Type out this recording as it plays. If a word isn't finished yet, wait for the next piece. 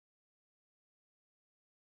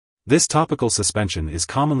This topical suspension is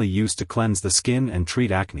commonly used to cleanse the skin and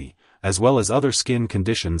treat acne, as well as other skin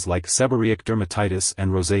conditions like seborrheic dermatitis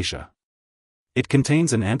and rosacea. It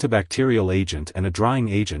contains an antibacterial agent and a drying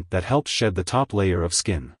agent that helps shed the top layer of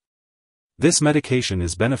skin. This medication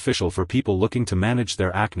is beneficial for people looking to manage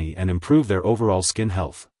their acne and improve their overall skin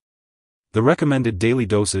health. The recommended daily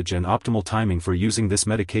dosage and optimal timing for using this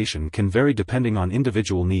medication can vary depending on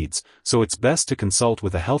individual needs, so it's best to consult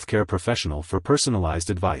with a healthcare professional for personalized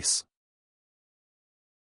advice.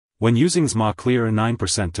 When using SMA Clear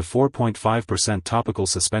 9% to 4.5% topical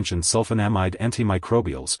suspension sulfonamide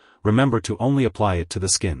antimicrobials, remember to only apply it to the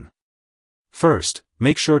skin. First,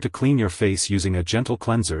 make sure to clean your face using a gentle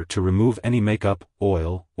cleanser to remove any makeup,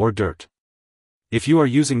 oil, or dirt. If you are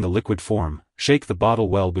using the liquid form, shake the bottle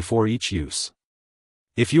well before each use.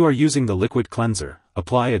 If you are using the liquid cleanser,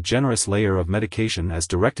 apply a generous layer of medication as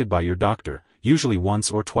directed by your doctor, usually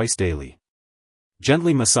once or twice daily.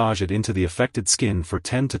 Gently massage it into the affected skin for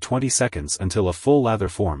 10 to 20 seconds until a full lather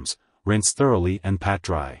forms, rinse thoroughly and pat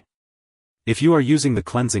dry. If you are using the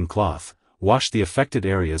cleansing cloth, wash the affected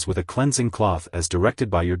areas with a cleansing cloth as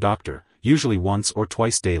directed by your doctor, usually once or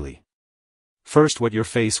twice daily. First wet your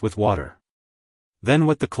face with water. Then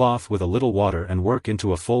wet the cloth with a little water and work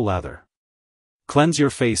into a full lather. Cleanse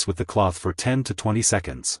your face with the cloth for 10 to 20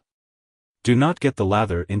 seconds. Do not get the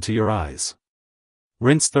lather into your eyes.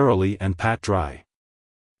 Rinse thoroughly and pat dry.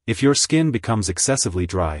 If your skin becomes excessively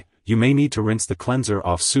dry, you may need to rinse the cleanser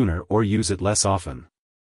off sooner or use it less often.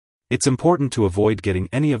 It's important to avoid getting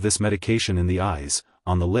any of this medication in the eyes,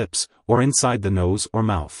 on the lips, or inside the nose or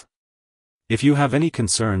mouth. If you have any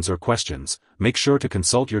concerns or questions, make sure to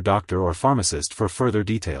consult your doctor or pharmacist for further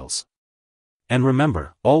details. And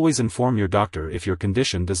remember, always inform your doctor if your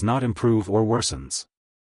condition does not improve or worsens.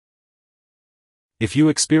 If you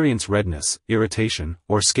experience redness, irritation,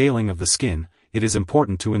 or scaling of the skin, it is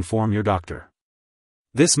important to inform your doctor.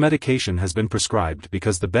 This medication has been prescribed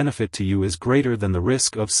because the benefit to you is greater than the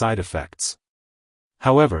risk of side effects.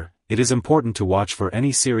 However, it is important to watch for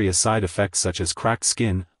any serious side effects such as cracked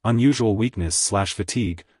skin, unusual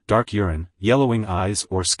weakness/fatigue, dark urine, yellowing eyes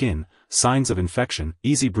or skin, signs of infection,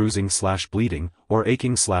 easy bruising/bleeding, or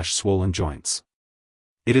aching/swollen joints.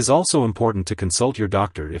 It is also important to consult your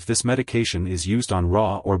doctor if this medication is used on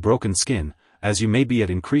raw or broken skin, as you may be at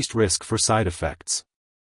increased risk for side effects.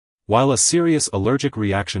 While a serious allergic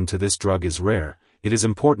reaction to this drug is rare, it is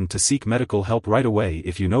important to seek medical help right away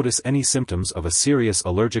if you notice any symptoms of a serious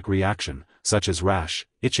allergic reaction, such as rash,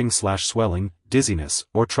 itching/swelling, dizziness,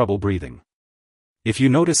 or trouble breathing. If you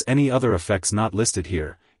notice any other effects not listed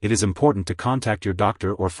here, it is important to contact your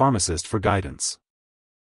doctor or pharmacist for guidance.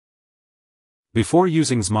 Before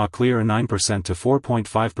using SMA Clear 9% to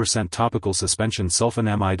 4.5% topical suspension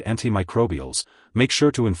sulfonamide antimicrobials, make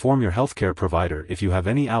sure to inform your healthcare provider if you have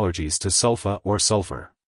any allergies to sulfa or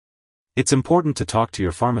sulfur. It's important to talk to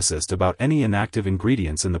your pharmacist about any inactive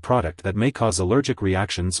ingredients in the product that may cause allergic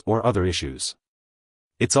reactions or other issues.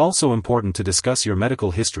 It's also important to discuss your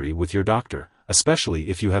medical history with your doctor, especially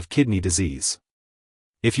if you have kidney disease.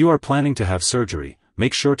 If you are planning to have surgery,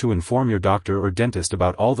 make sure to inform your doctor or dentist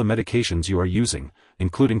about all the medications you are using,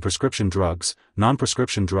 including prescription drugs,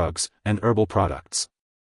 non-prescription drugs, and herbal products.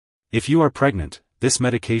 If you are pregnant, this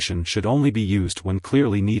medication should only be used when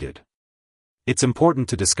clearly needed. It's important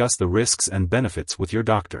to discuss the risks and benefits with your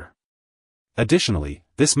doctor. Additionally,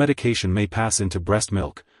 this medication may pass into breast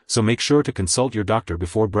milk, so make sure to consult your doctor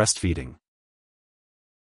before breastfeeding.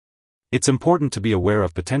 It's important to be aware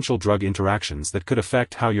of potential drug interactions that could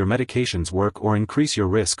affect how your medications work or increase your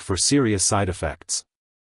risk for serious side effects.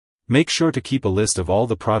 Make sure to keep a list of all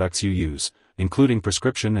the products you use, including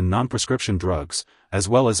prescription and non-prescription drugs, as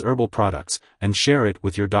well as herbal products, and share it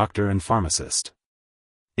with your doctor and pharmacist.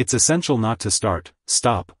 It's essential not to start,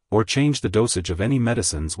 stop, or change the dosage of any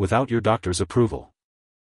medicines without your doctor's approval.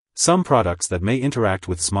 Some products that may interact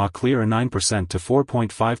with SMA Clear 9% to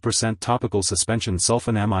 4.5% topical suspension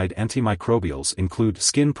sulfonamide antimicrobials include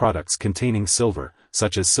skin products containing silver,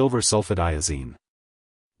 such as silver sulfadiazine.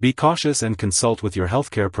 Be cautious and consult with your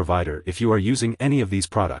healthcare provider if you are using any of these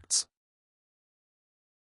products.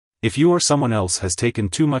 If you or someone else has taken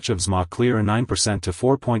too much of SMA Clear 9% to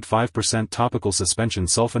 4.5% topical suspension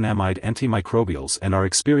sulfonamide antimicrobials and are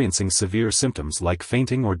experiencing severe symptoms like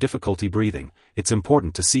fainting or difficulty breathing, it's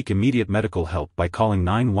important to seek immediate medical help by calling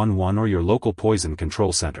 911 or your local poison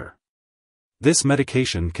control center. This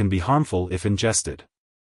medication can be harmful if ingested.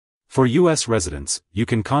 For U.S. residents, you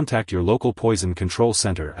can contact your local poison control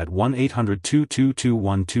center at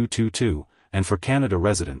 1-800-222-1222, and for Canada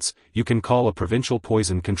residents, you can call a provincial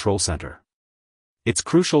poison control center. It's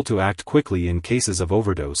crucial to act quickly in cases of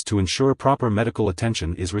overdose to ensure proper medical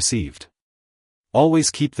attention is received.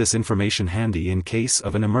 Always keep this information handy in case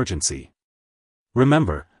of an emergency.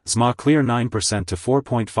 Remember, SMA Clear 9% to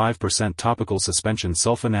 4.5% topical suspension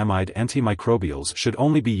sulfonamide antimicrobials should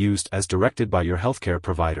only be used as directed by your healthcare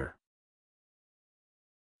provider.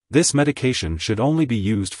 This medication should only be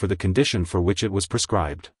used for the condition for which it was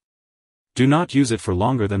prescribed. Do not use it for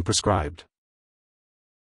longer than prescribed.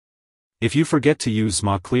 If you forget to use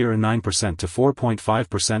SMA Clear 9% to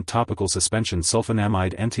 4.5% topical suspension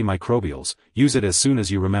sulfonamide antimicrobials, use it as soon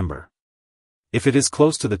as you remember. If it is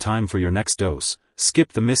close to the time for your next dose,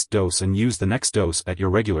 skip the missed dose and use the next dose at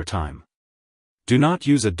your regular time. Do not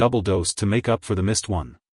use a double dose to make up for the missed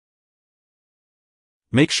one.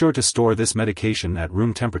 Make sure to store this medication at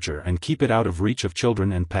room temperature and keep it out of reach of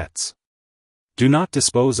children and pets. Do not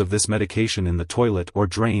dispose of this medication in the toilet or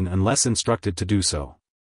drain unless instructed to do so.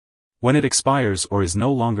 When it expires or is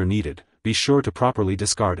no longer needed, be sure to properly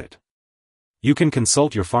discard it. You can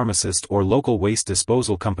consult your pharmacist or local waste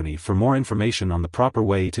disposal company for more information on the proper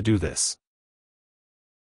way to do this.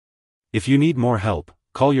 If you need more help,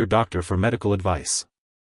 call your doctor for medical advice.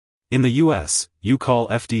 In the US, you call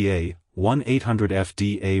FDA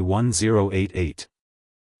 1-800-FDA-1088.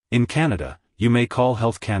 In Canada, you may call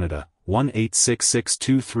Health Canada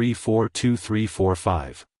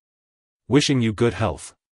 1-866-234-2345. Wishing you good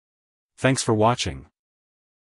health. Thanks for watching.